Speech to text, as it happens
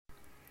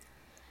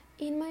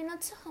In my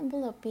not so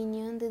humble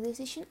opinion, the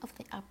decision of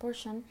the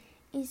abortion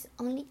is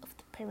only of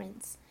the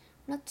parents,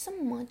 not so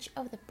much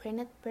of the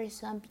pregnant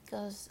person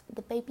because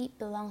the baby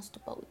belongs to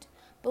both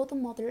the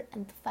mother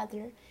and the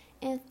father,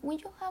 and when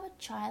you have a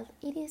child,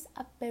 it is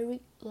a very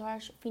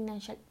large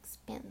financial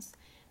expense.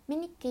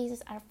 Many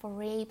cases are for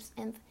rapes,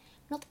 and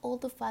not all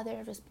the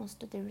father responds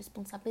to the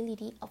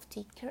responsibility of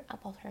take care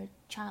about her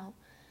child.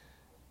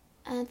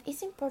 And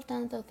it's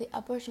important that the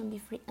abortion be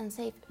free and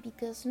safe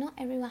because not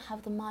everyone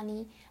have the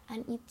money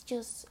and it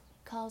just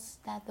causes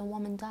that the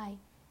woman die.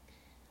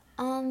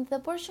 And the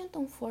abortion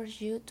don't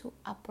force you to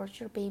abort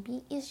your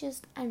baby, it's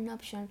just an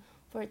option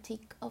for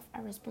take of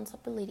a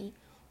responsibility.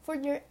 For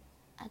your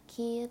a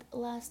kid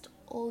last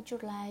all your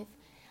life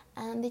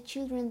and the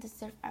children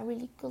deserve a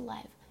really good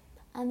life.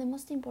 And the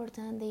most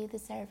important they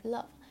deserve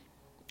love.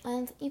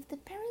 And if the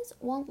parents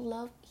won't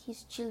love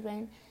his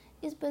children,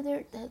 it's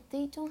better that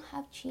they don't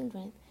have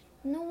children.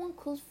 No one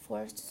could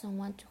force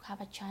someone to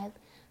have a child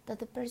that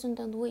the person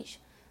don't wish.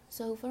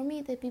 So for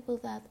me, the people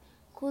that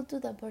could do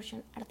the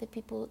abortion are the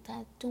people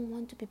that don't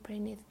want to be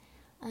pregnant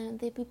and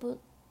the people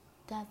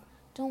that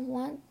don't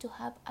want to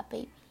have a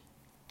baby.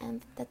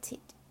 And that's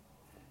it.